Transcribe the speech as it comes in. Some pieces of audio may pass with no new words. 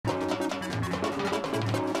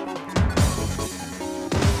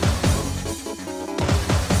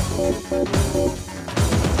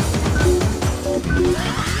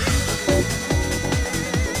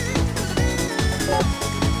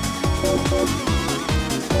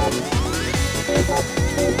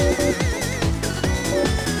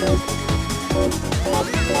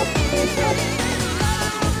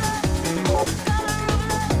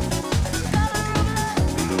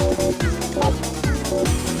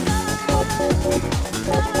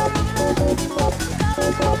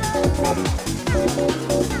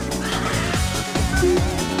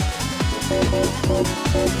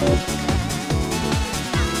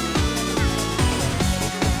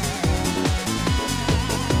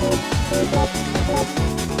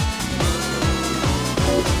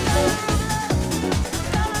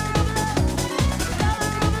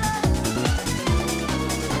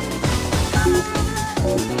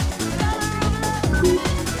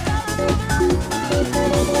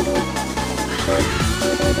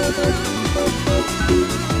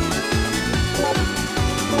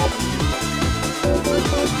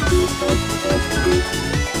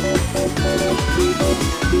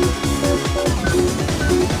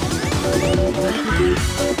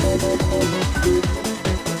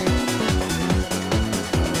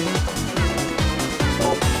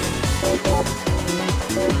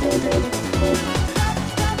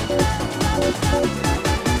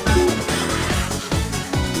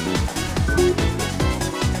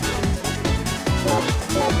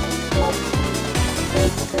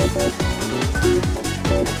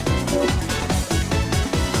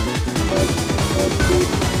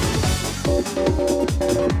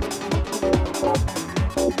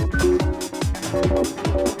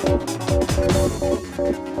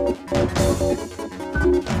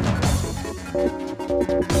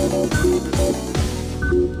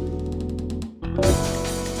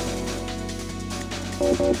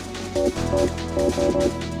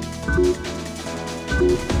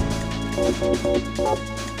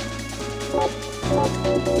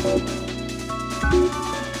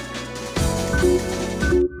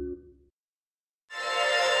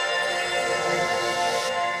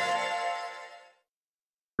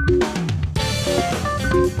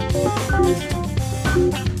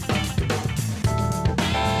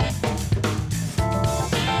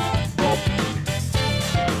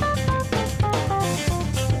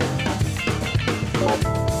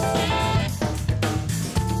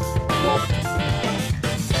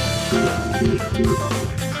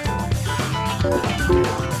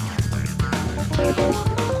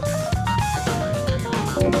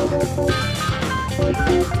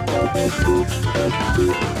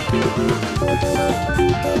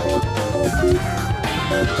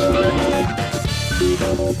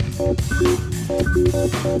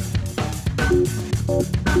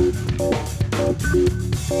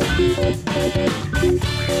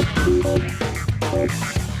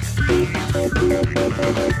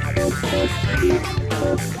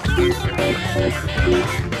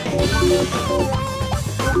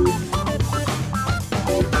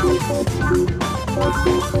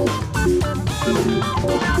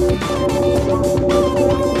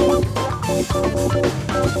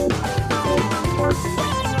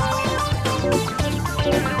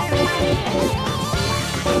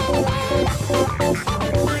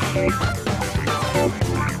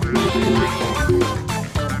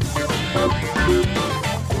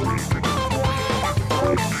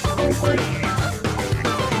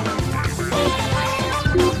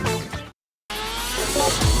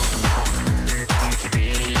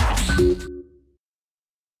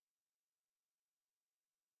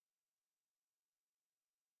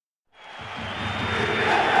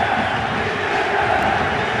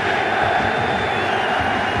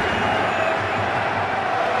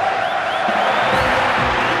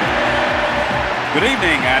Good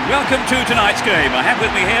evening and welcome to tonight's game. I have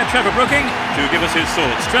with me here Trevor Brooking to give us his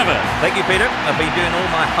thoughts. Trevor. Thank you, Peter. I've been doing all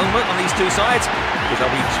my homework on these two sides, which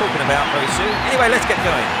I'll be talking about very soon. Anyway, let's get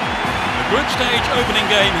going. The group stage opening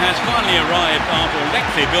game has finally arrived after a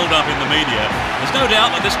lengthy build-up in the media. There's no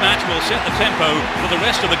doubt that this match will set the tempo for the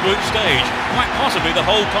rest of the group stage, quite possibly the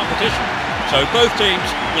whole competition. So both teams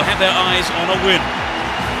will have their eyes on a win.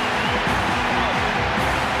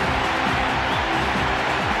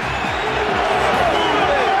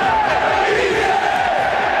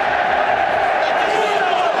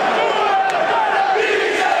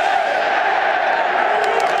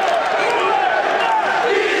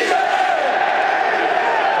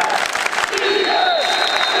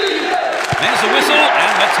 There's a whistle,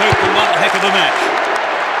 and let's hope for one heck of a match.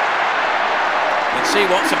 Let's see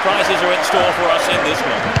what surprises are in store for us in this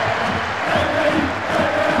one.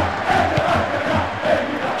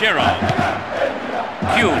 Gerrard.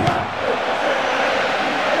 Hugh.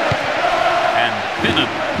 And Pinnan.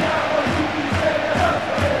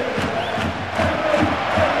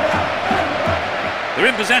 They're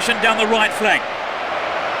in possession down the right flank.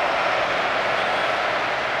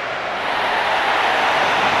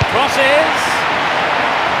 crosses.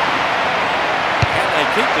 Can they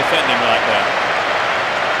keep defending like that?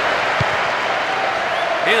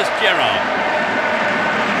 Here's Gerrard.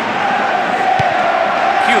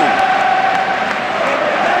 Hugh.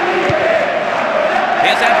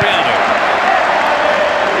 Here's Adriano.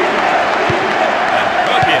 And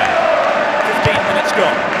Robier. 15 minutes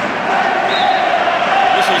gone.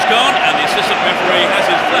 Whistle's gone, and the assistant referee has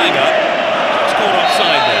his flag up. Just called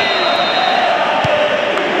offside there.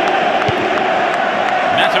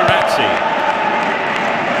 Materazzi.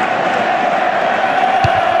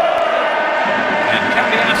 And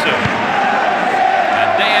Cambiasso. And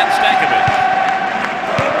Dejan Stankovic.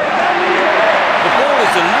 The ball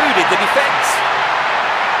has eluded the defence.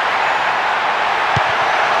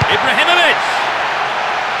 Ibrahimovic.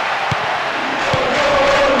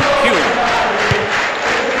 Hugh.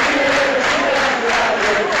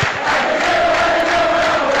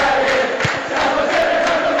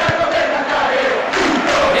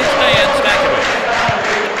 Here's Dejan Stankovic.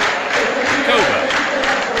 Kova.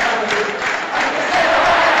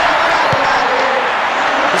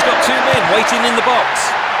 He's got two men waiting in the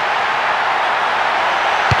box.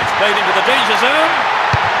 It's played into the danger zone.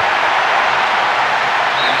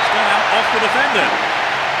 And it's gone out off the defender.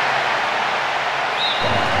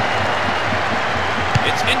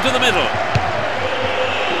 It's into the middle.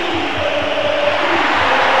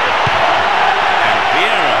 And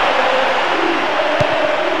Vieira.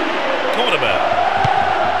 Cordoba.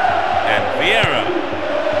 And Vieira.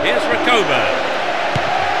 Here's Rakova.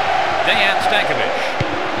 Dejan Stankovic.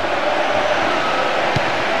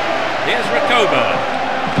 Here's Rakova.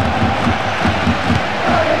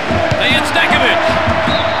 Dejan Stankovic.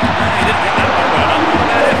 He didn't get that one well enough. Not a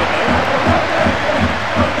bad effort though.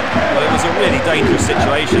 Well, it was a really dangerous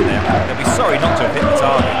situation there. They'll be sorry not to have hit the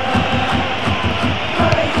target.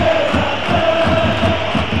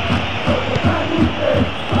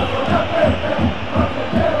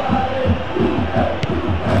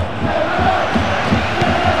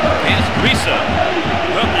 Here's Risa.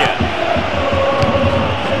 Robier.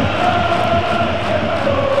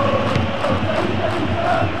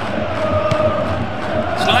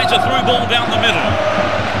 Slides a through ball down the middle.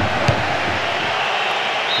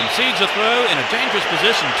 Concedes a throw in a dangerous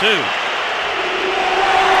position too.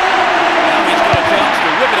 Now he's got a chance to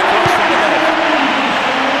whip it across from the left.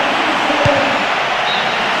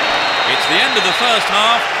 It's the end of the first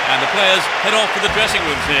half and the players head off to the dressing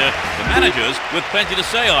rooms here. The managers with plenty to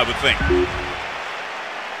say, I would think.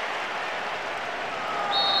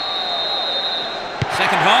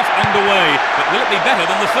 Second half underway, but will it be better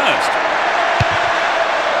than the first?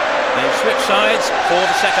 They'll switch sides for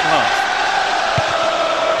the second half.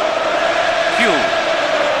 Hugh.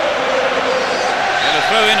 And a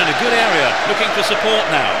throw in a good area, looking for support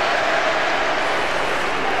now.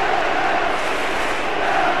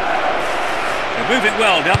 They're moving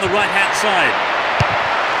well down the right-hand side.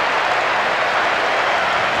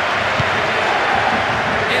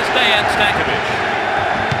 Here's Dejan Stankovic.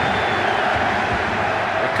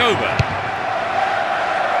 Rakova.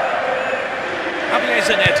 Javier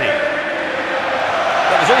Zanetti.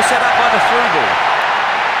 That was all set up by the through ball.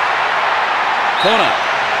 Corner.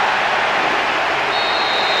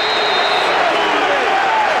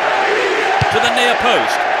 To the near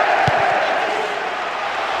post.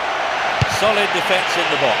 Solid defence in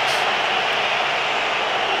the box.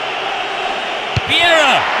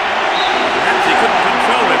 Vieira! Perhaps he couldn't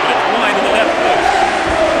control it, but it's wide of the left post.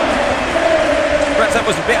 Perhaps that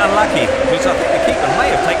was a bit unlucky, because I think the keeper may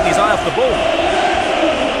have taken his eye off the ball.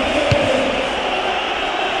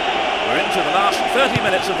 We're into the last 30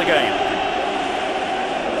 minutes of the game.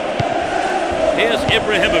 Here's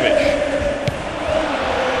Ibrahimovic.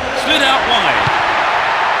 Slid out wide.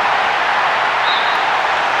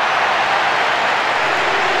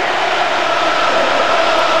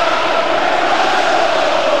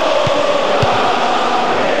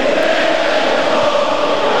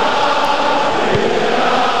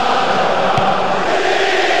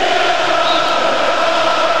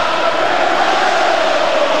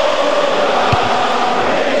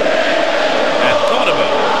 And Cordoba.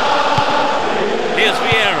 Here's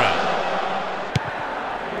Vieira.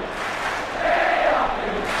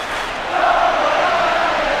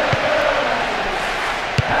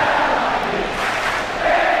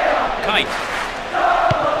 Kite.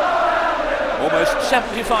 Almost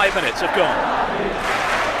 75 minutes have gone.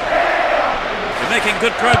 They're making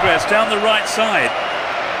good progress down the right side.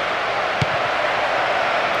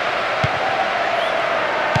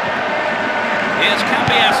 Here's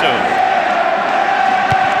Cambiasso.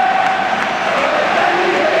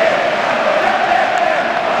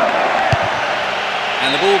 And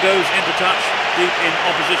the ball goes into touch deep in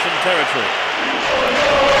opposition territory.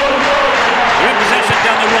 They're in possession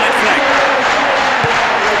down the right flank.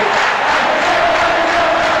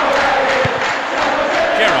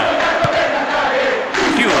 Gerrard.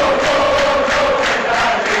 Hugh.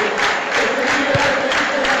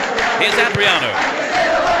 Here's Adriano.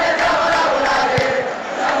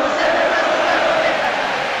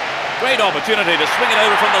 Great opportunity to swing it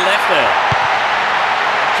over from the left there.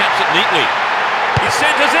 Chaps it neatly. He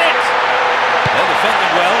centres it. They're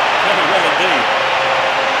defending well, very well indeed.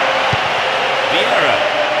 Vieira.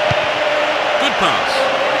 Good pass.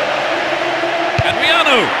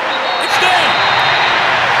 Adriano. It's there.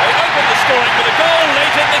 They opened the scoring with a goal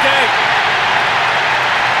late in the game.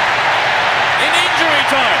 In injury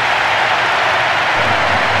time.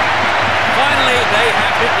 Finally, they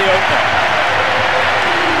have hit the opener.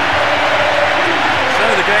 So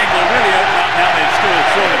the game will really open up now they've scored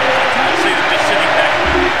surely. I can't see them just sitting back.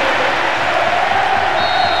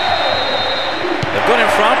 They've got in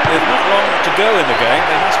front with not long to go in the game.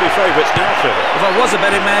 They must be favourites now, Trevor. If I was a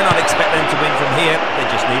betting man, I'd expect them to win from here. They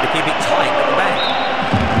just need to keep it tight at the back.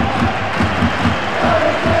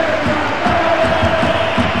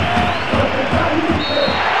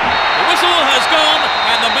 The whistle has gone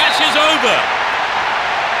and the match is over.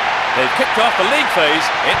 They've kicked off the league phase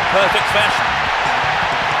in perfect fashion.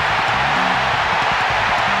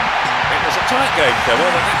 It was a tight game, Trevor,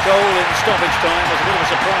 but that goal in stoppage time was a bit of a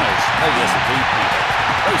surprise. Oh yes, indeed, Peter.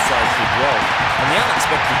 Both sides did well, and the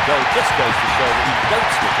unexpected goal just goes to show that you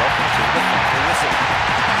don't switch off until the final whistle.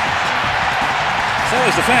 So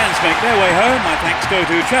as the fans make their way home, my thanks go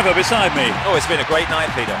to Trevor beside me. Oh, it's been a great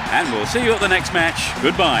night, Peter. And we'll see you at the next match.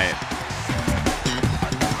 Goodbye.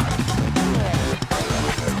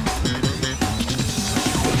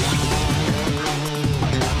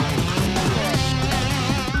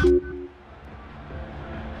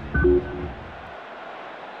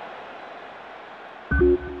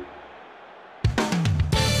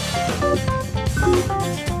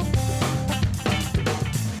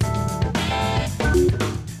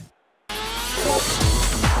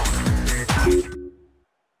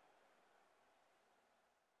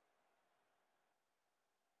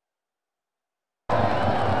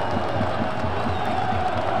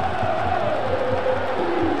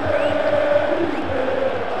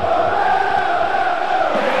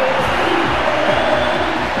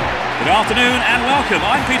 Good afternoon and welcome.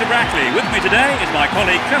 I'm Peter Brackley. With me today is my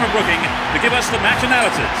colleague Trevor Brooking to give us the match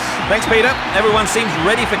analysis. Thanks, Peter. Everyone seems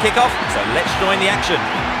ready for kick-off, so let's join the action.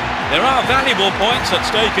 There are valuable points at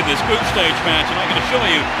stake in this group stage match, and I can assure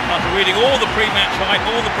you, after reading all the pre-match hype,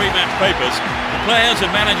 all the pre-match papers, the players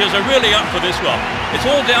and managers are really up for this one. It's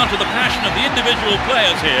all down to the passion of the individual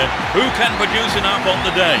players here who can produce enough on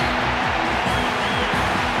the day.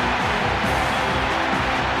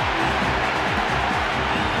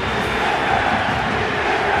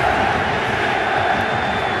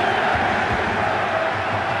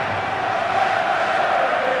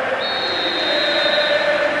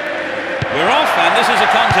 We're off, and this is a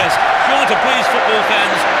contest sure to please football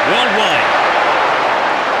fans worldwide.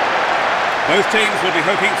 Both teams will be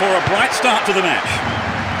hoping for a bright start to the match.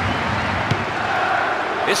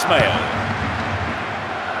 Ismail.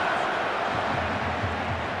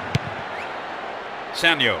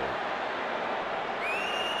 Sanyo.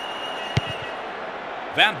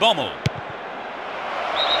 Van Bommel.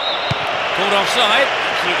 Called offside.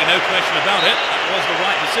 Absolutely no question about it. That was the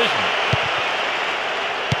right decision.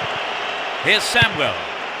 Here's Samuel.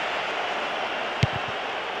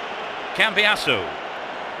 Cambiasso.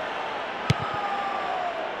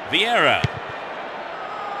 Vieira.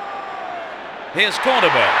 Here's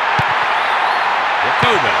Cordoba.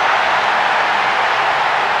 Jacoba.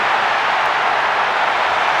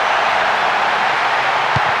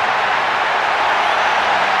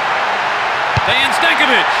 Dejan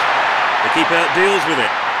Stankovic. The keeper deals with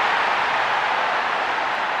it.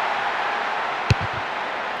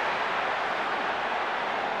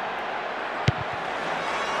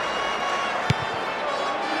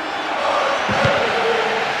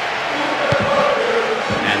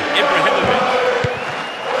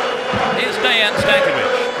 Dejan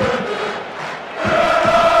Stankovic.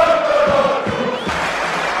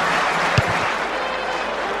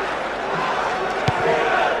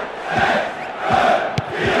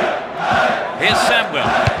 Here's Samuel.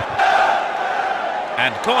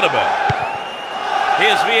 And Cordoba.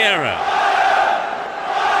 Here's Vieira.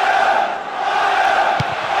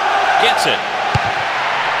 Gets it.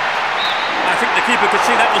 I think the keeper could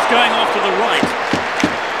see that was going off to the right.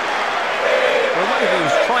 Well, I wonder if he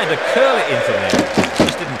was trying to curl it into there. It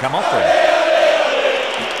just didn't come off for him.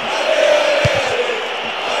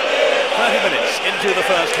 30 minutes into the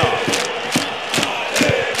first half.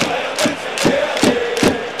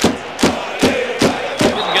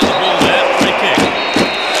 Didn't get the ball there, free kick.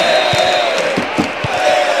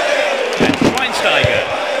 And Schweinsteiger.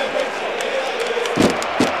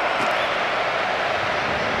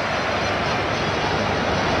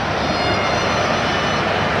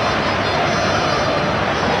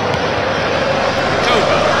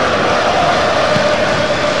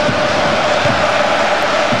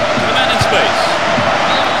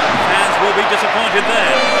 Disappointed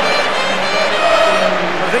there.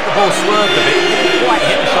 I think the ball swerved a bit, didn't quite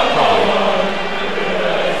hit the shot properly.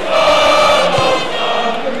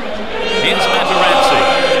 Here's Materazzi.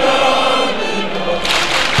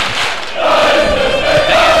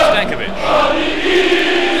 Stankovic.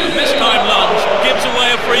 A mistimed lunge gives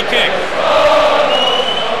away a free kick.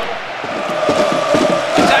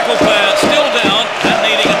 The tackle player still down and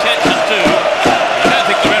needing attention too. I don't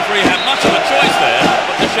think the referee had much of a choice there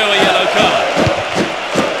but to show a yellow card.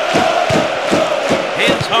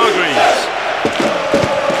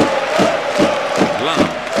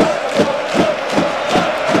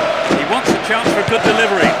 Good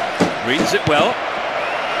delivery. Reads it well.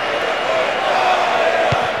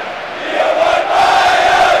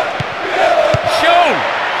 Shown!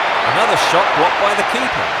 Another shot blocked by the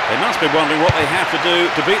keeper. They must be wondering what they have to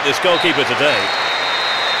do to beat this goalkeeper today.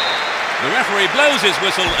 The referee blows his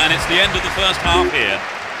whistle and it's the end of the first half here.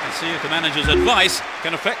 Let's see if the manager's advice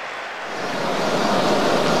can affect...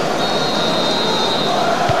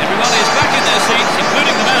 Everyone is back in their seats,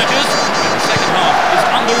 including the managers, and the second half is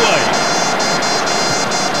underway.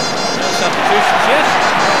 Substitutions yet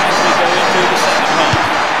as we go into the second half.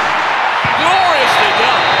 Gloriously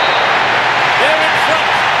done. They're in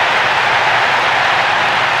front.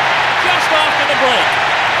 Just after the break.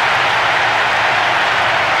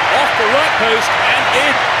 Off the right post and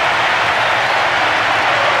in.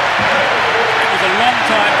 It was a long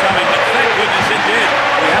time coming, but thank goodness it did.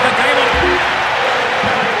 We have a game on.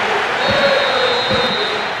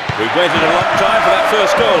 We've waited a long time for that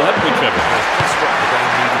first goal, haven't we, Trevor? That's what the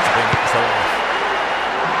game needed to bring it to life.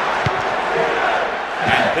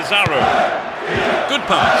 And Pizarro. Good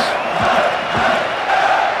pass.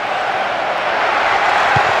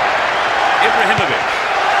 Ibrahimovic.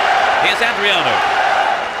 Here's Adriano.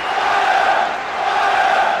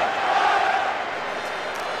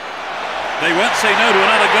 They won't say no to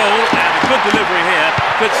another goal, and a good delivery here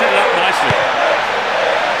could set it up nicely.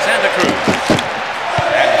 Santa Cruz.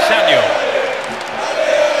 And Samuel.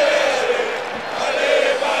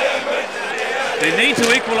 They need to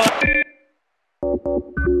equalise.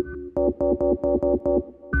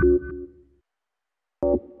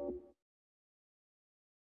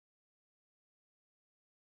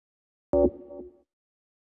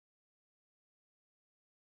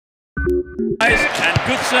 And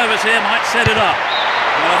good service here might set it up.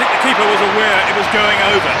 Well, I think the keeper was aware it was going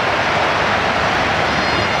over.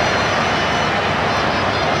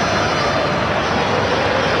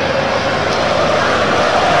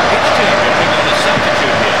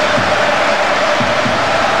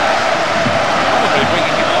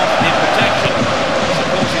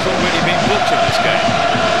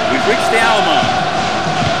 Reached the hour mark.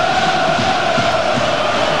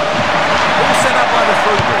 All set up by the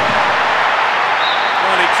through ball.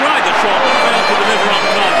 Well, he tried the shot but failed to deliver on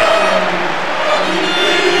target.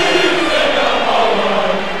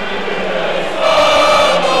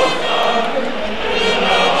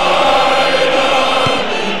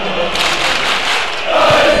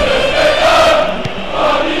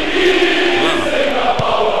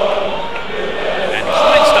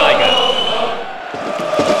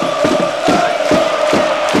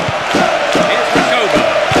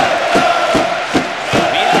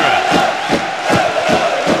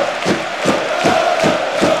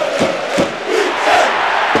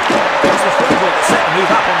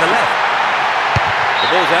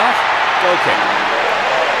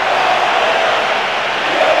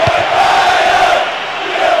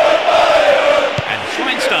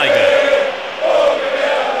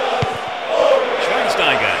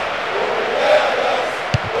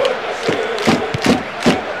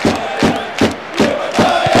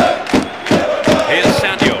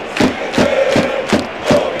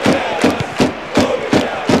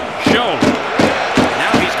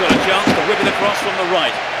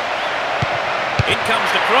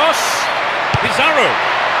 Pizarro.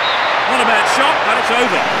 Not a bad shot, but it's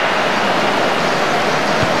over.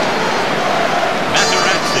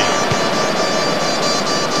 Materazzi.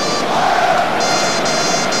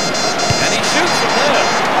 And he shoots from there.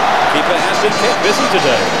 Keeper has been kept busy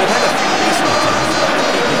today. They've had a few decent attempts, but the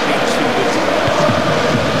keeper's been too good today.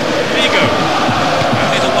 Vigo.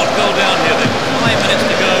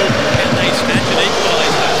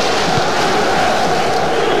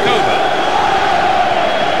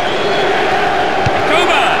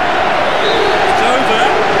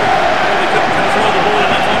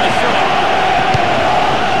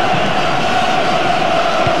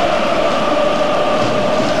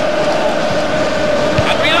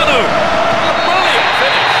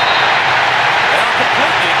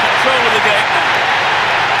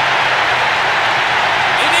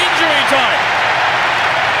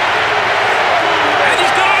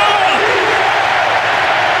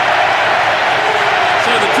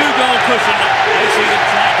 cushion. They see them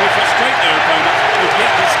trying to frustrate their opponents who've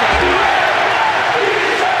yet to score.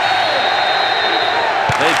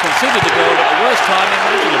 They've considered the goal at the worst time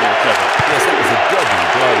imaginable, Trevor. Yes, that was a deadly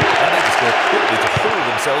blow, and they just go quickly to haul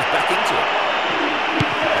themselves back into it.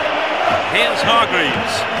 Here's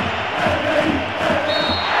Hargreaves.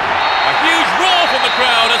 A huge roar from the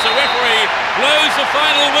crowd as the referee blows the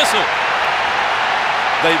final whistle.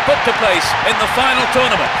 They've booked a place in the final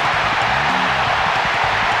tournament.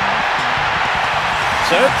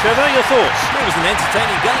 So, Trevor, your thoughts? It was an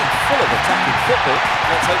entertaining game, full of attacking football.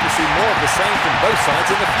 Let's hope we see more of the same from both sides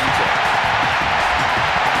in the future.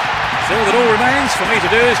 So that all remains for me to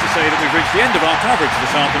do is to say that we've reached the end of our coverage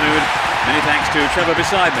this afternoon. Many thanks to Trevor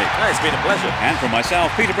beside me. It's been a pleasure. And from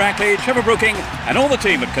myself, Peter Brackley, Trevor Brooking, and all the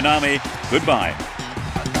team at Konami, goodbye.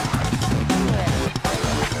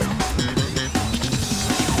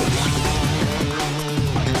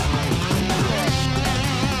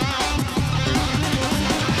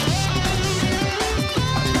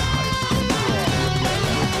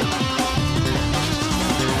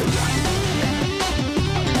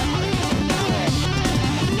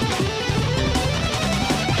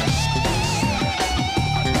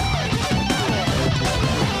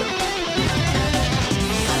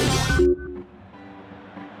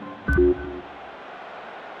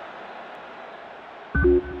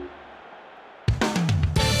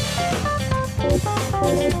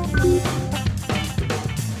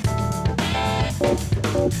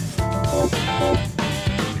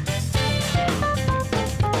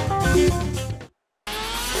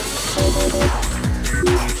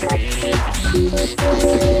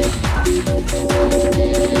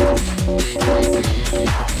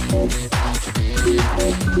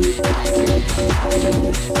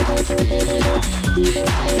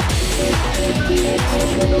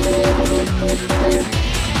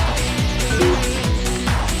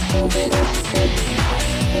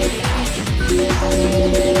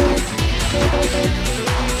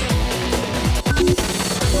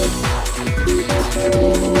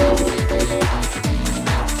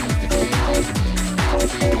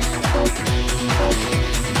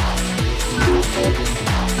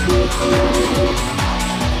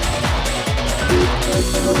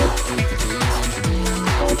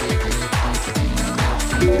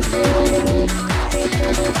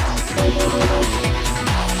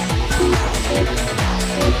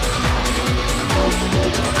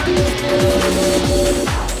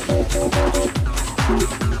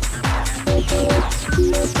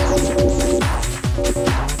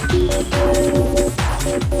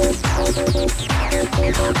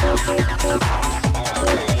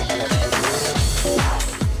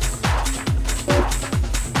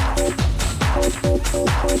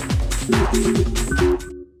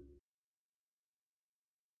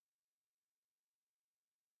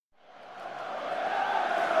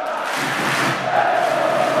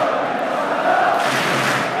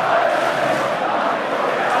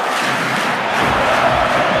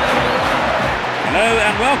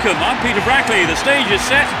 Welcome, I'm Peter Brackley. The stage is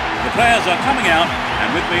set, the players are coming out, and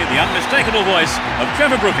with me the unmistakable voice of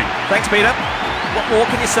Trevor Brooking. Thanks, Peter. What more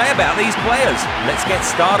can you say about these players? Let's get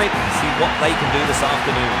started and see what they can do this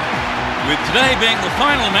afternoon. With today being the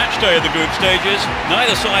final match day of the group stages,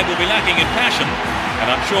 neither side will be lacking in passion, and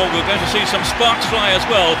I'm sure we're going to see some sparks fly as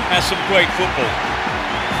well as some great football.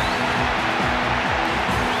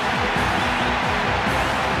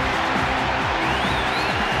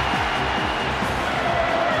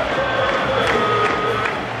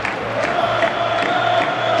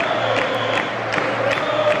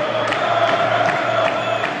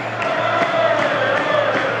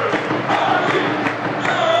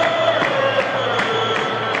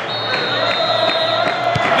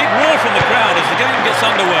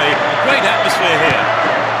 Underway, a great atmosphere here.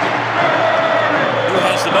 Who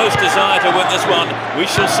has the most desire to win this one? We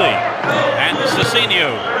shall see. And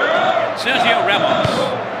Sergio Ramos.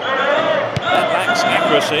 That lacks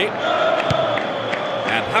accuracy.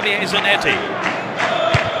 And Javier Zanetti.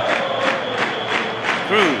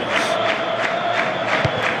 Cruz.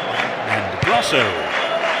 And Grosso.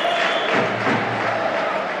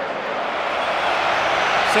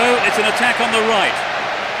 So it's an attack on the right.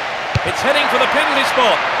 It's heading for the penalty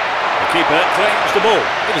spot. The keeper claims the ball.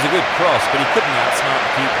 It was a good cross, but he couldn't outsmart the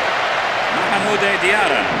keeper. Mahmoud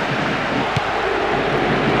Diarra.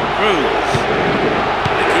 Cruz.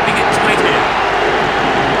 They're keeping it tight here.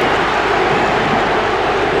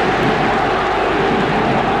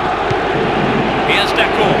 Here's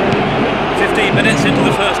Dacor. 15 minutes into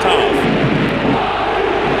the first half.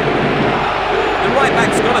 The right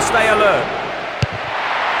back's got to stay alert.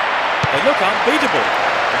 They look unbeatable.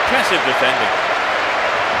 Impressive defending.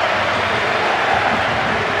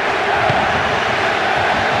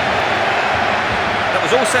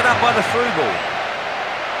 all set up by the through ball.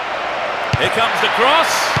 Here comes the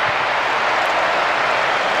cross.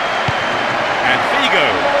 And Figo.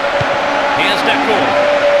 Here's Decor.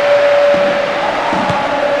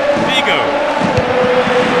 Figo.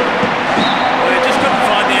 Well, they just couldn't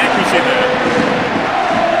find the accuracy there.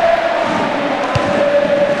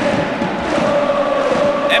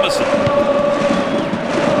 Emerson.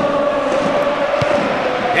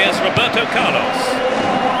 Here's Roberto Carlos.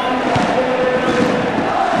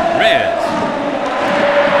 Reyes.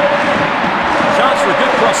 Chance for a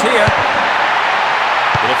good cross here.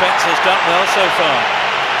 The defence has done well so far.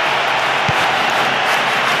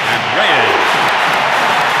 And Reyes.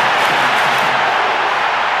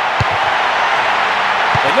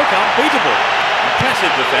 They look unbeatable.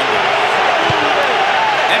 Impressive defender.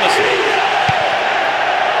 Emerson.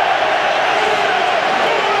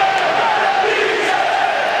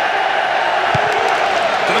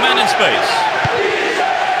 To the man in space.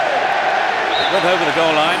 Went over the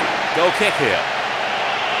goal line. Goal kick here.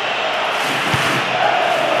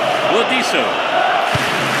 Lodiso.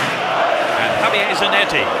 And Javier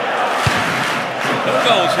Zanetti. No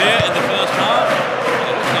goals here in the first half.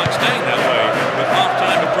 It looks like staying that way with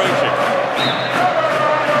half-time approaching.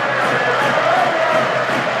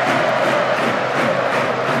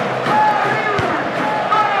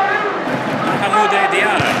 Hamude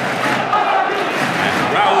Diarra. And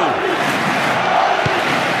Raul.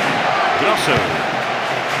 Grosso.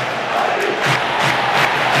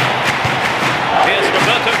 Here's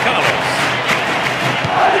Roberto Carlos.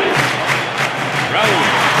 Raul.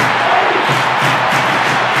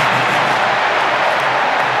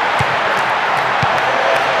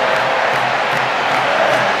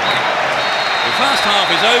 The first half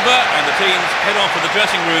is over and the teams head off to the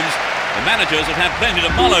dressing rooms. The managers have had plenty to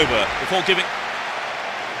mull over before giving...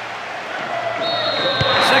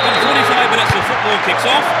 The second 45 minutes of football kicks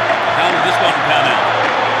off. How will this one pan out?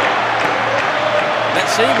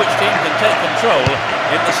 Let's see which team can take control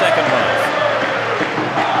in the second half.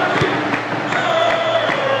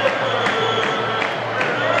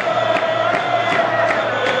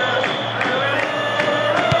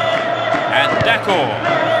 And Decor.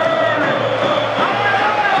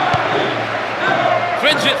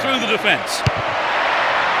 Threads it through the defence.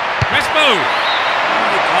 Crespo.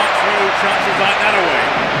 You can't throw chances like that away.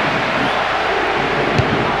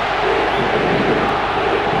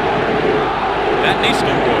 Van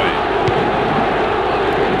Nistelrooy.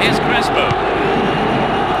 Here's Crespo.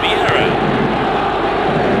 Vieira.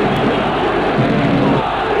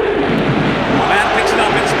 Man picks it up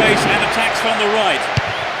in space and attacks from the right.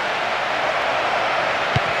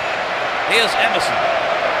 Here's Emerson.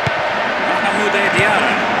 Hamude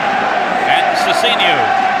Diarra. And Cicinho.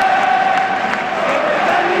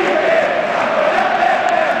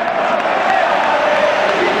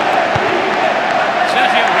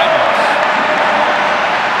 Sergio Ramos.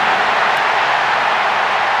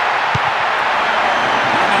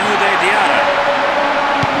 Hamude Diarra.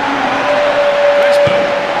 Crespo.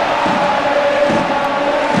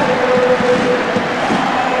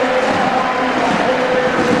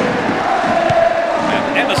 And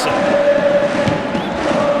Emerson.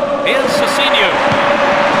 Here's Cicinho.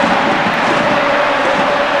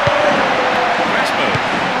 Crespo.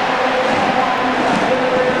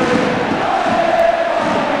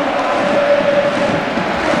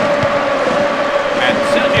 And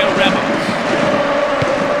Sergio Ramos.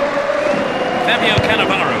 Fabio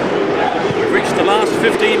Cannavaro. We've reached the last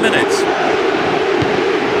 15 minutes.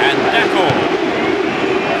 And Decor.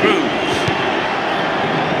 Cruz.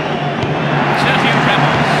 Sergio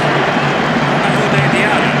Ramos. Hamude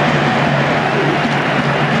Diarra.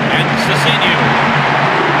 And Cicinho.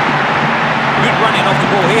 Good running off the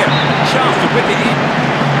ball here. Chance to whip it in.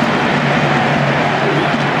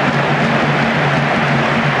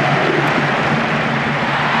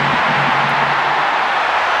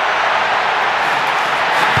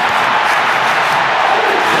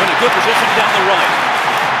 They're in a good position down the right.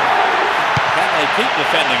 Can they keep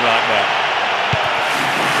defending like that?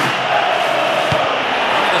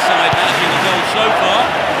 Either side managing the goal so far.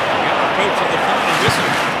 We're approaching the final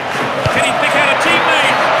whistle. Can he pick out a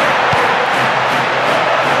teammate?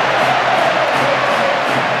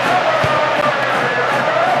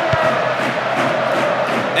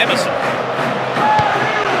 Emerson.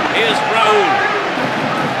 Here's Raul.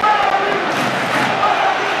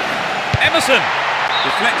 Emerson.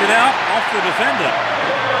 Deflected out off the defender.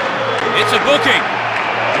 It's a booking.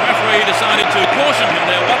 The referee decided to caution him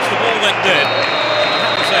there once the ball went dead. I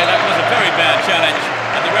have to say that was a very bad challenge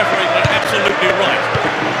and the referee was absolutely right.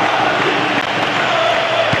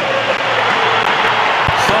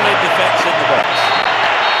 Solid defence in the box.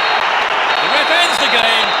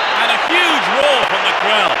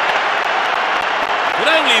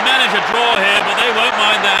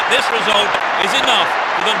 This result is enough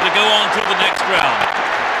for them to go on to the next round.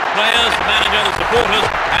 Players, manager, the supporters,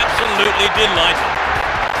 absolutely delighted.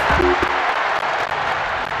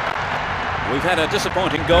 We've had a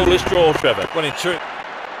disappointing goalless draw, Trevor. Well, in truth.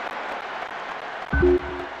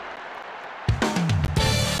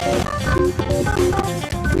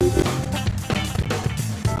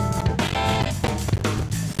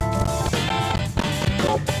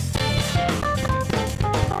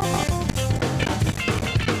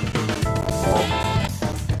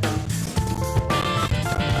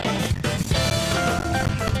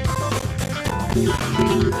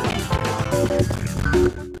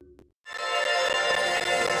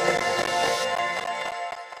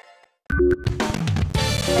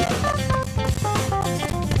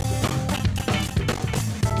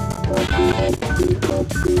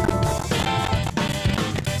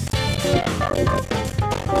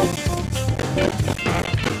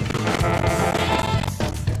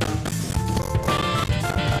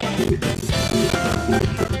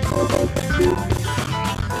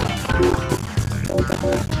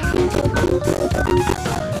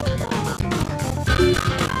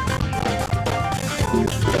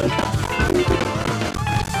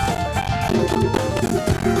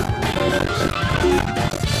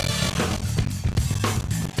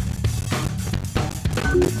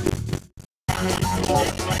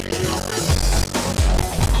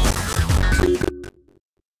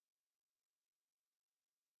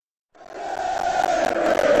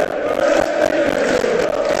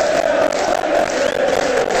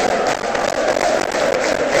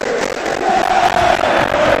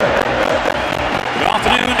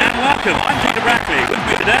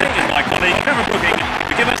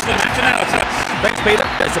 Peter,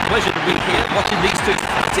 it's a pleasure to be here watching these two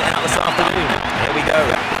fight it out this afternoon. Here we go.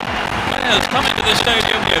 Players coming to the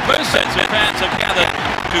stadium here, both sets of fans have gathered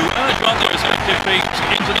to urge on their respective teams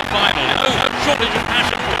into the final. No shortage of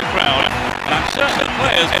passion for the crowd, and I'm certain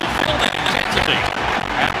players will feel that intensity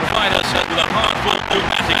and provide us with a heartful,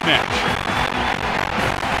 dramatic match.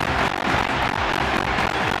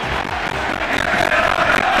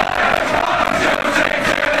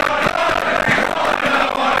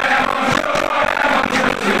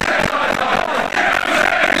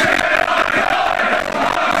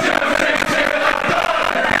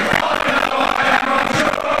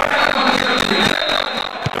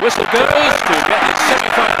 Whistle goes to get the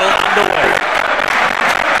semi-final underway.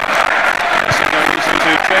 This is no reason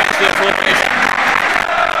to change the formation.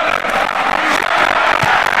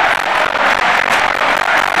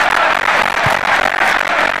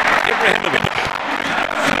 Ibrahimovic.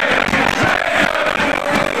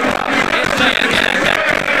 It's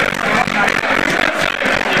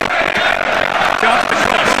chance to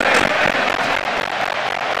cross.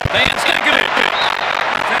 They staggered it.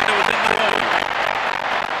 Defender was in the way.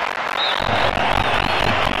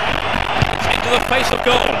 The face of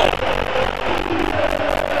goal.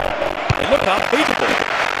 They look unbeatable.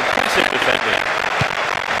 Impressive defending.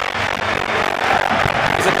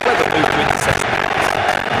 It's a clever move to intercept.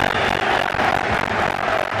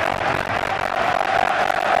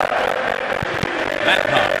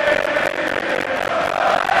 Lampard.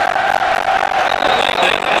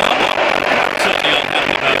 Certainly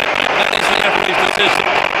unhappy about it. That is the referee's decision.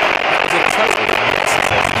 That was a total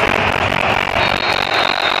unnecessary.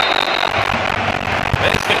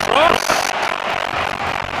 There's the cross.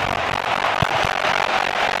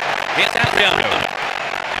 Here's Adriano.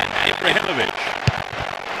 And Ibrahimovic.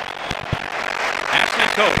 Ashley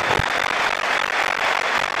Cole.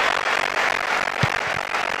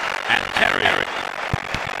 And Terry.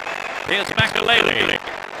 Here's Makaleli.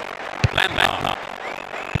 Lampard.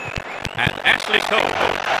 And Ashley Cole.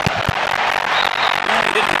 No, he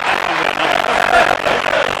didn't get that one.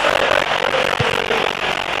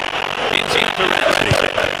 It's into Ramsey.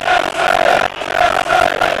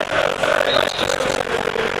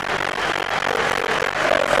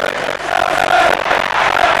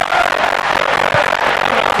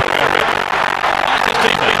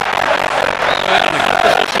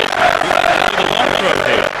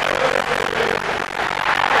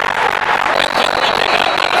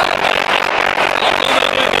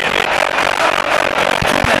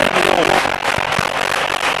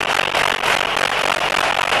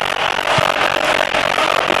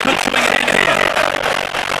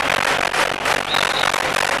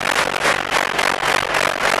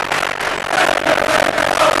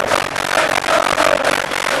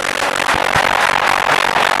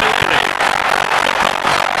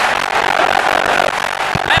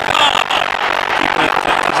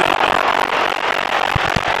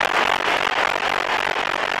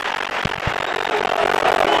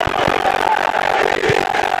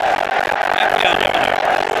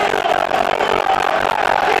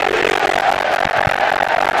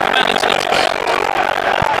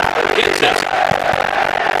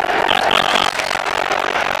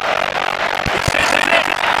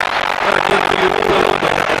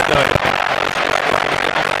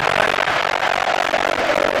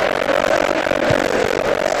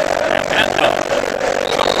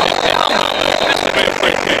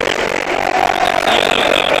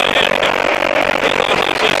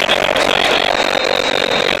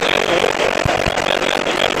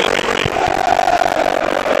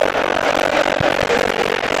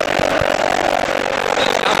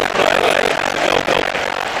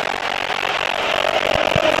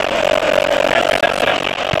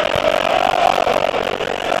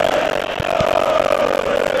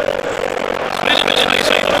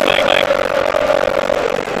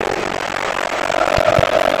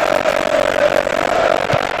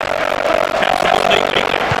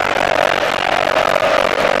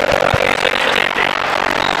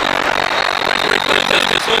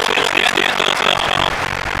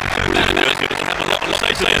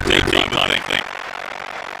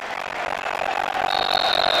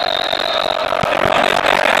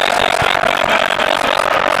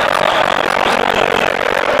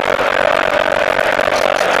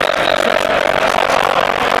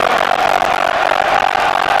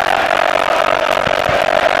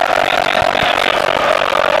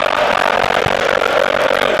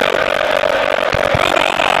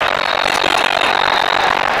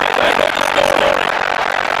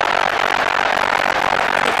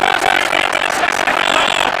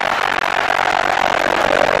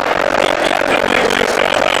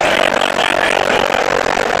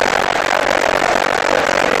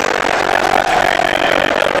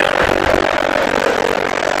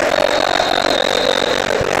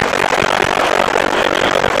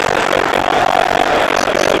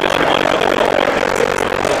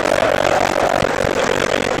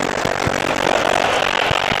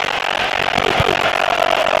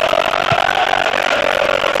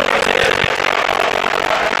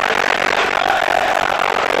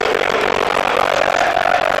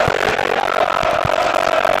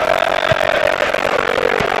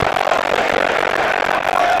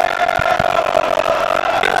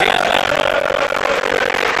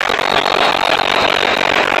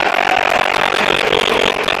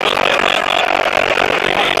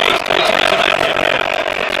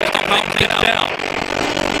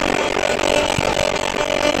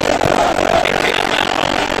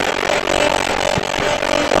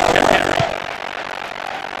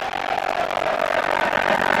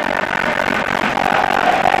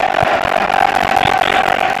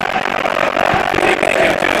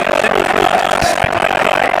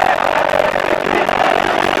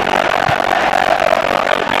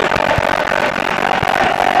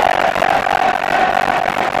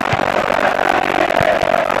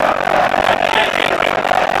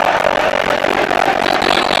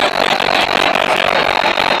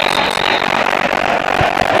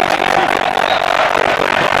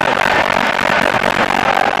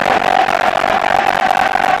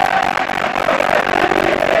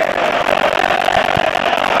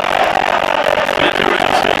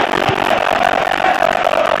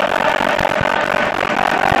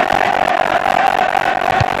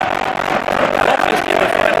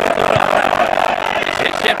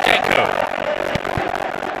 Crespo.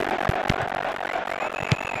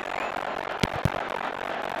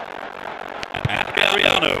 And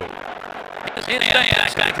Gariano. Here's Dejan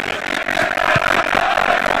Stankovic.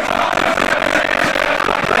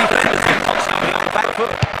 Defenders get constantly on the back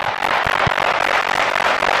foot.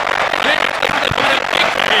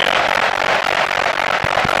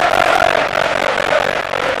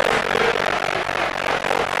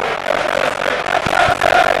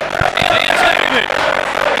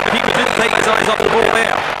 The keeper didn't take his eyes off the ball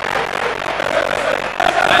there.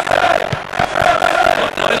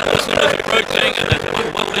 Listeners approaching, and there's a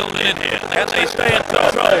well in here. Can they stay in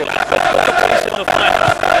control? Place in the final.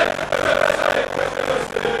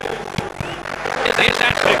 Here's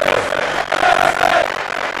Stankovic.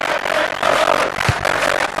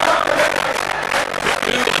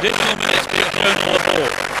 Additional minutes being shown on the ball.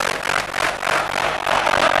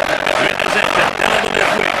 Intercepted down the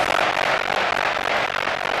left wing.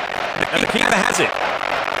 And the keeper has it.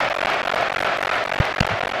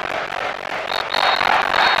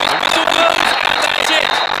 The whistle blows, and that's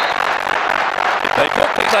it. They've got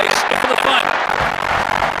the place for the final.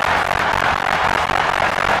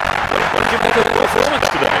 What did you make of the performance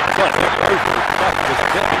today? Well, that was very good.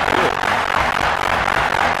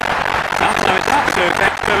 Our time is up, so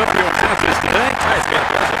thank you for your analysis today. It's been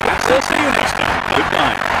a pleasure. Perhaps I'll see you next time.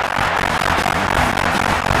 Goodbye.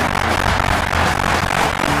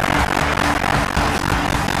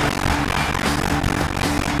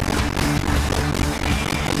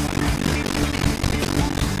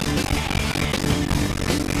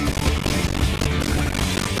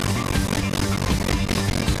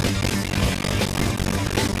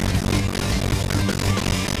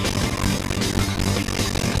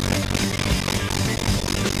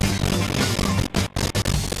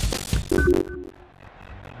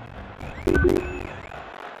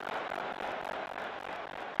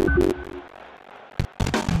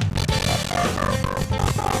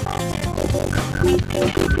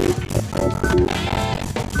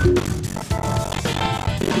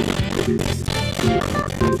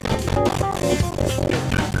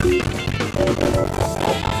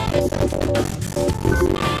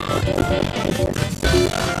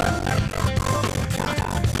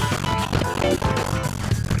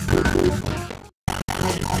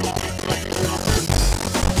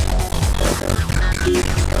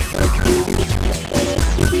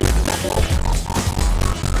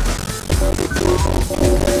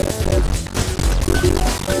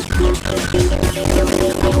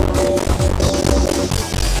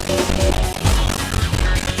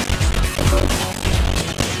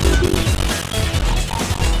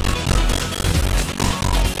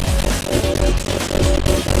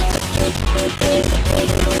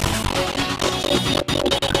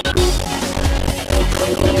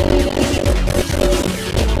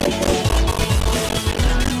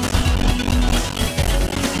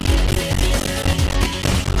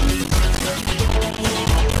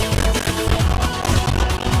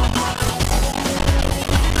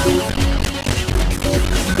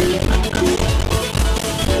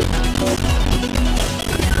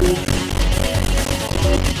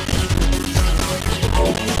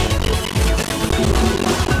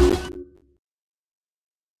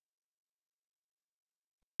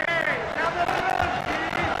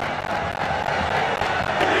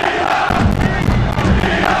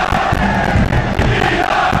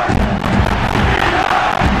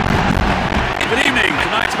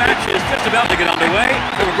 About to get underway,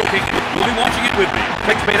 so we'll be watching it with me.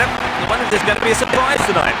 Thanks, Peter. I wonder if there's going to be a surprise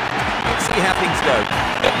tonight. Let's see how things go.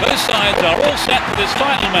 Both sides are all set for this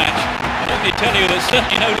final match. Let me tell you, there's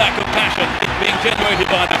certainly no lack of passion being generated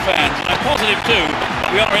by the fans. And I'm positive too,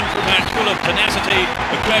 we are in for a match full of tenacity,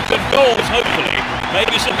 aggression, goals hopefully,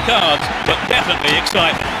 maybe some cards, but definitely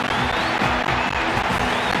excitement.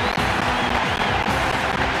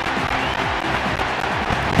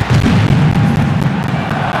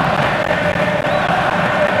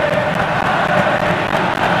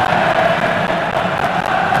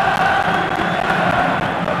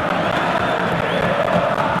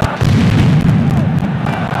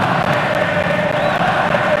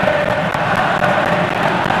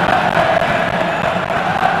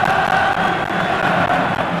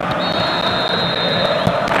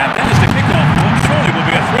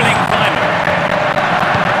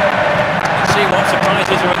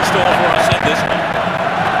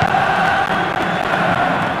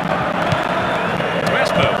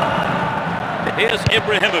 Here's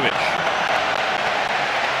Ibrahimovic.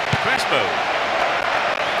 Crespo.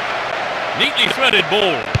 Neatly threaded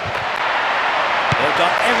ball. They've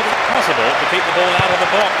done everything possible to keep the ball out of the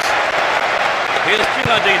box. Here's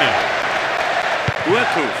Gilardino.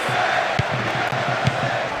 Uekuf.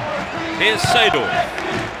 Here's Seydorf.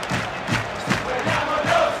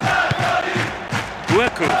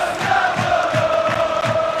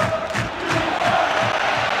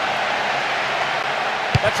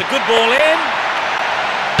 That's a good ball in.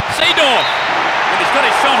 Seydorf. And he's got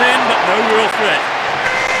his shot in, but no real threat.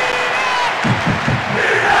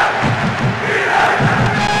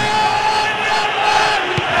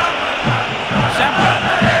 Samuel.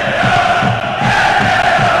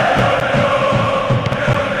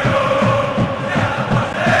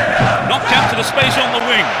 Knocked out to the space on the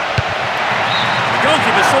wing. The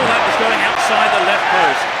goalkeeper saw that was going outside the left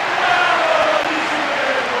post.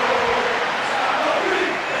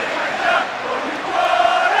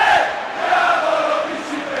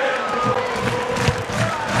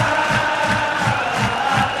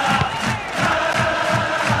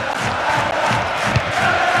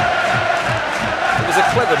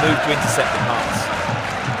 Clever move to intercept the pass.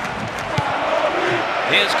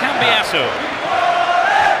 Here's Cambiasso.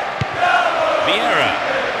 Vieira.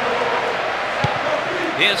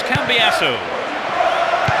 Here's Cambiasso.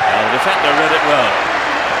 Well, the defender read it well.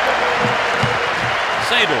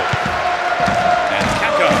 Seydorf. And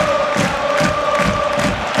Kako.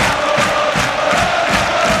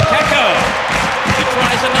 Kako. He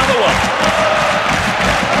tries another one.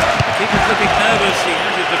 The keeper's looking nervous. He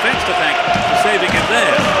has his defence to thank for saving him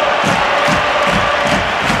there.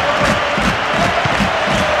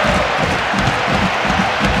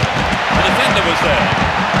 The defender was there.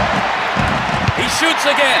 He shoots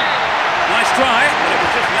again. Nice try, but it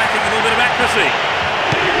was just lacking a little bit of accuracy.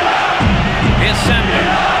 Here's Samuel.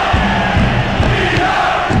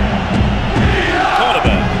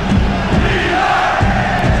 Cordoba.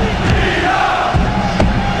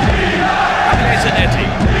 Javier Zanetti.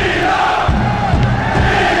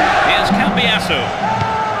 Here's Cambiasso.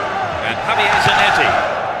 And Javier Zanetti.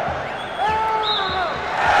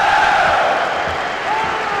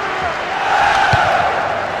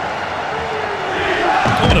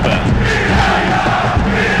 Cordoba.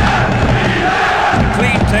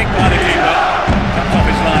 Clean take by the keeper. Comes off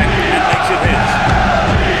his line and makes it his.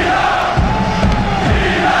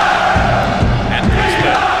 And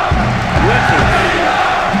Crespo.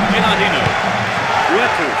 Milanino.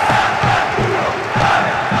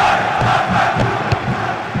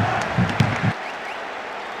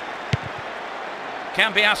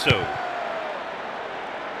 Cambiasso.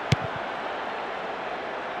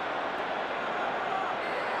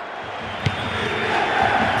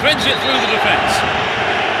 Threads it through the defence.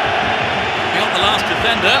 Beyond the last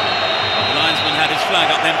defender, the linesman had his flag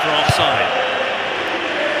up then for offside.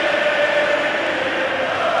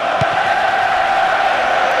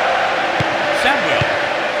 Samuel.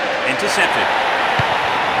 Intercepted.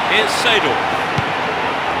 Here's Seydorf.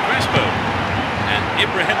 Crespo. And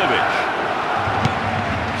Ibrahimovic.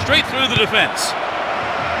 Straight through the defence.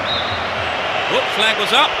 Look, flag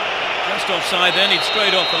was up. Just offside then, he'd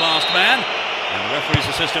strayed off the last man. And the referee's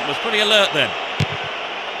assistant was pretty alert then.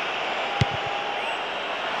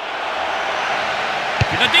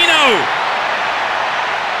 Ginardino!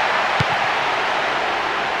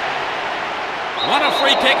 What a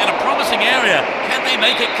free kick in a promising area. Can they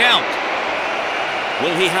make it count?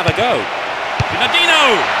 Will he have a go?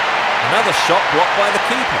 Ginardino! Another shot blocked by the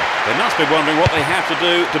keeper. They must be wondering what they have to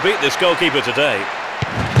do to beat this goalkeeper today.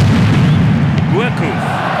 Guercu.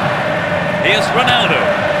 Here's Ronaldo.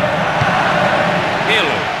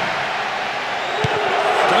 Pirlo.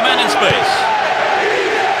 To the man in space.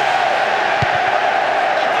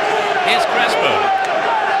 Here's Crespo.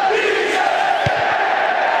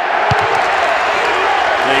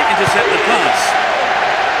 They intercept the pass.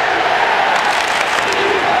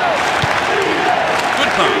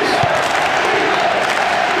 Good pass.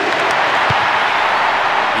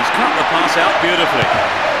 He's cut the pass out beautifully.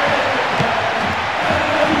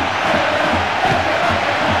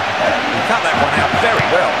 Cut that one out very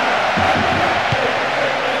well.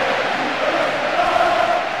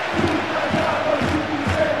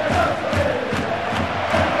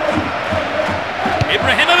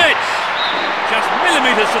 Ibrahimovic! Just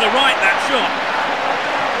millimetres to the right, that shot.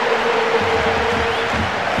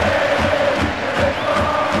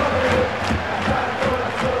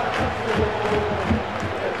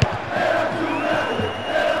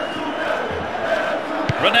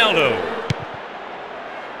 Ronaldo.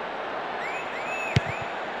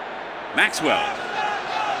 Maxwell.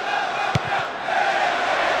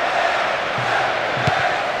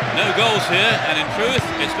 No goals here, and in truth,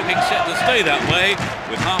 it's looking set to stay that way,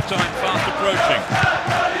 with half-time fast approaching.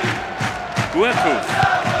 Guercu.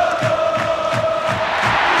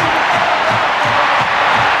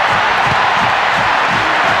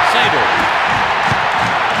 Seydorf.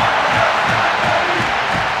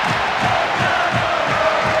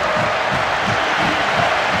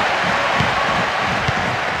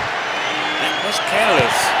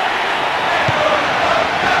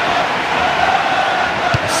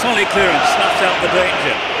 Volley clearance snuffs out the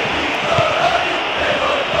danger.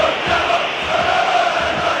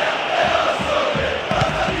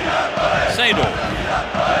 Seydorf.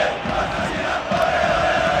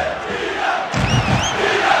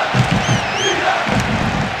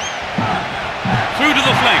 Through to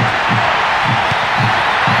the flank.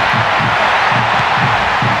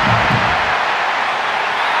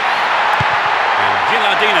 And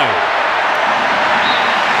Gilardino.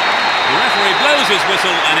 The referee blows his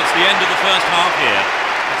whistle and it's the end of the first half here.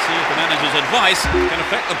 Let's see if the manager's advice can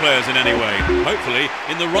affect the players in any way. Hopefully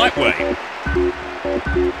in the right way.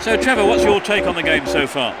 So Trevor, what's your take on the game so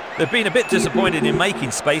far? They've been a bit disappointed in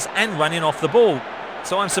making space and running off the ball.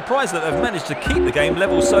 So I'm surprised that they've managed to keep the game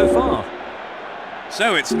level so far.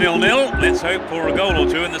 So it's 0-0. Let's hope for a goal or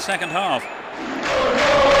two in the second half. We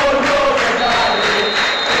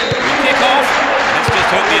kick off. Let's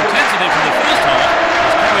just hope the intensity from the first half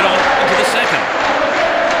is carried on into the second.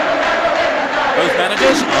 Both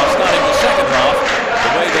managers are starting the second half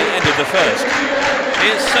the way they ended the first.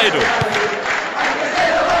 Here's Seydorf.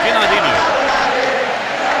 Gilardino.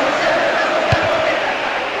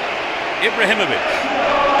 Ibrahimovic.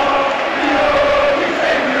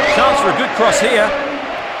 Chance for a good cross here.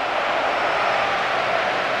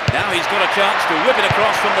 Now he's got a chance to whip it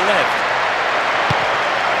across from the left.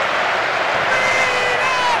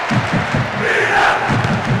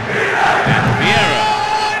 And Vieira.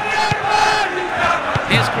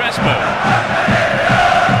 Here's Crespo.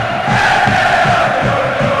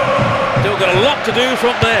 Still got a lot to do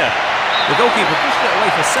from there. The goalkeeper pushed it away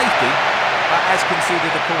for safety, but has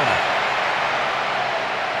conceded a corner.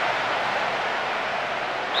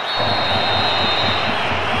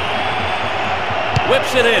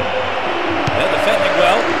 Whips it in. They're defending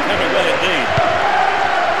well, very well indeed.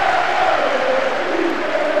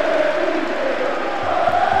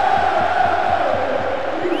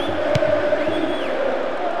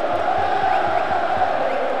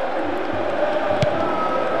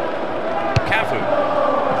 Cafu.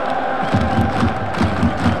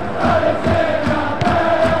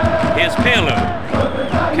 Here's Pirlo.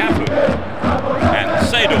 Cafu. And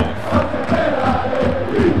Seydorf.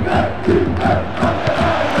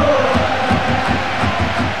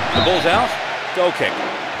 The ball's out, goal kick.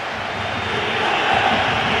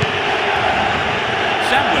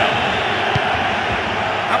 Samuel.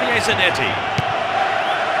 Javier Zanetti.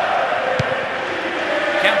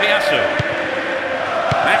 Cambiasso.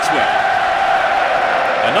 Maxwell.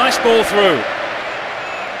 A nice ball through.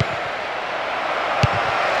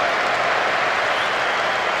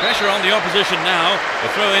 Pressure on the opposition now. The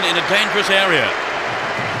throw in a dangerous area.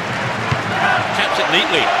 Taps it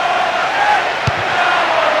neatly.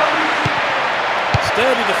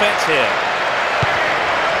 Sturdy defence here.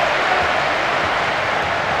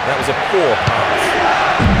 That was a poor pass.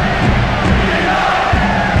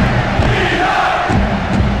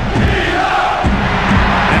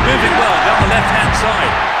 They're moving well down the left-hand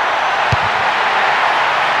side.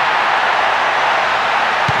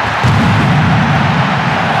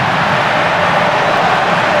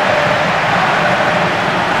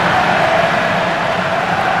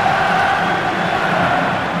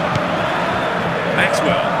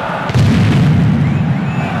 Maxwell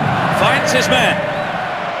finds his man.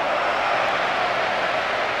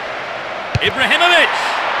 Ibrahimovic.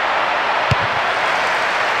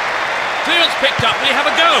 Clearance picked up. We have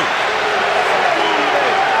a go.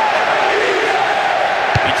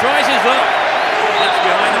 He tries his luck. That's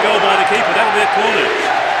behind the goal by the keeper. That'll be a corner.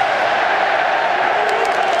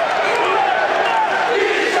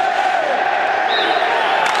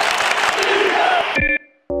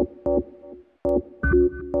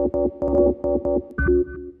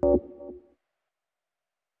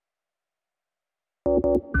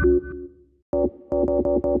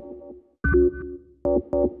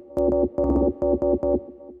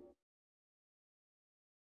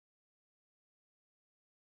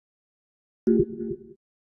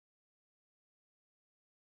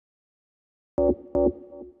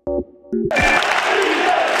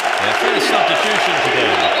 Their first substitution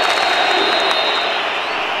today.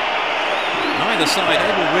 Neither side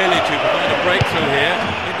able really to provide a breakthrough here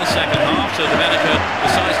in the second half, so the manager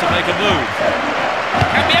decides to make a move.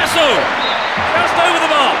 Cambiasso! Just over the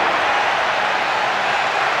mark!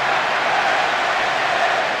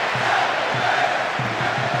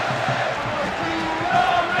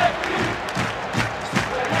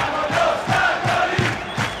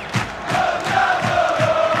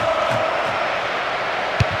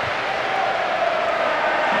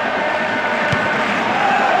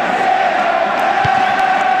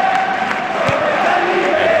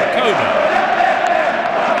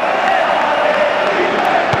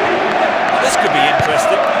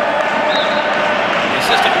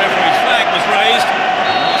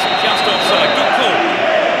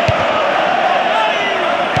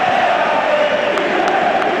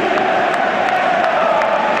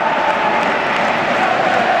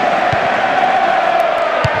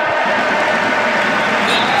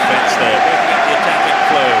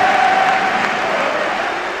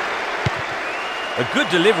 Good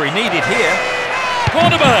delivery needed here.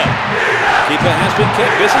 Cordoba! Keeper has been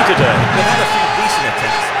kept busy today. They've had a few decent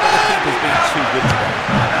attempts, but the keeper's been too good today.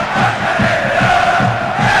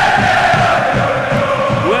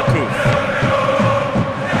 Workproof.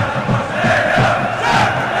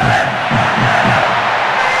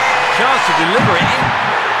 Chance to deliver it in.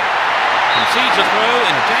 Concedes a throw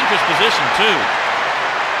in a dangerous position too.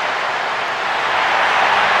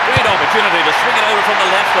 Great opportunity to swing it over from the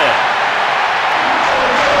left there.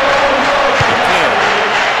 Clear.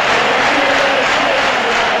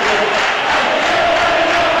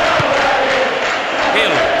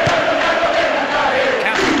 Hill.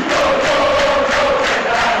 Campbell.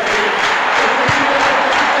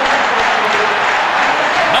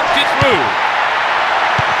 Knocked it through.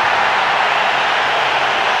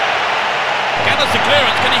 Gathers the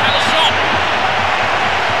clearance. Can he have a shot?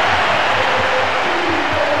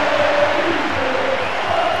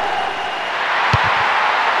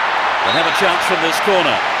 They'll have a chance from this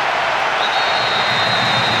corner.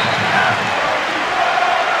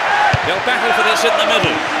 They'll battle for this in the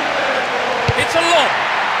middle. It's a lob.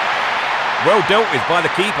 Well dealt with by the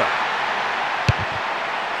keeper.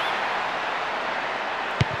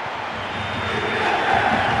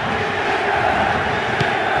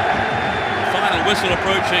 Final whistle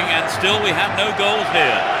approaching, and still we have no goals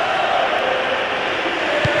here.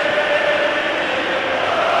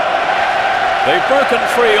 They've broken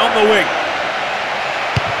free on the wing.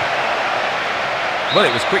 Well,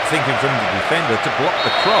 it was quick thinking from the defender to block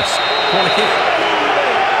the cross. Corner kick.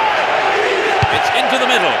 It's into the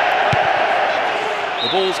middle. The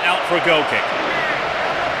ball's out for a goal kick.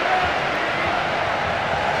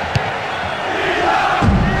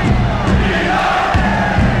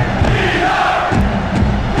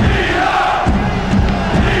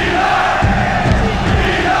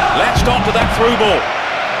 Latched onto that through ball.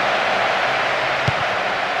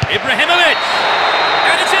 Ibrahimovic!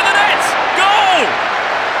 And it's in the net! Goal!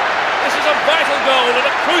 This is a vital goal at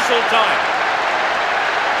a crucial time.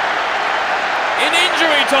 In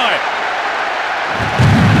injury time.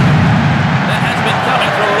 That has been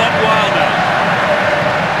coming for a long while now.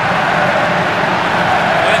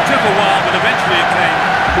 Well, it took a while, but eventually it came.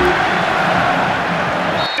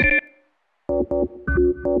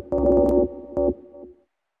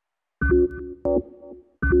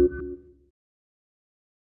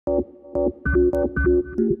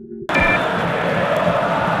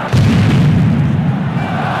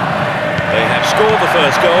 They have scored the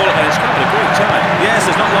first goal, and it's come at a great time. Yes,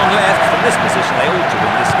 there's not long left. From this position, they ought to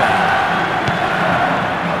win this game.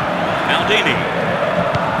 Maldini.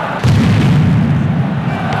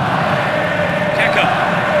 Kaka.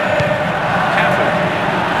 Cafu.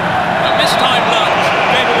 A mistimed lunge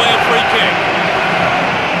gave away a free kick.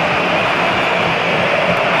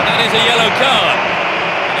 And that is a yellow card.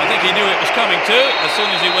 And I think he knew it was coming too as soon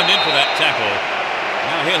as he went in for that tackle.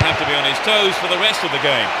 Now he'll have to be on his toes for the rest of the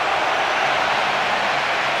game.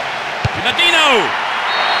 Nadino!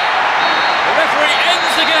 The referee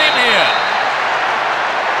ends the game here.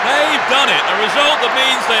 They've done it, a result that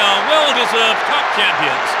means they are well-deserved cup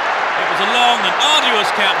champions. It was a long and arduous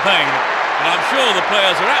campaign, and I'm sure the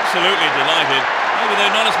players are absolutely delighted. Maybe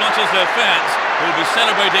they're not as much as their fans, who will be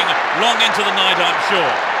celebrating long into the night, I'm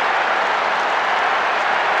sure.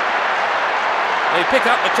 They pick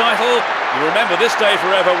up the title. You remember this day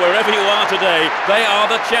forever, wherever you are today. They are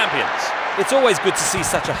the champions. It's always good to see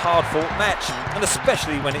such a hard-fought match, and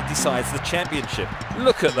especially when it decides the championship.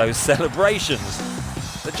 Look at those celebrations.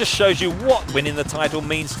 That just shows you what winning the title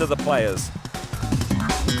means to the players.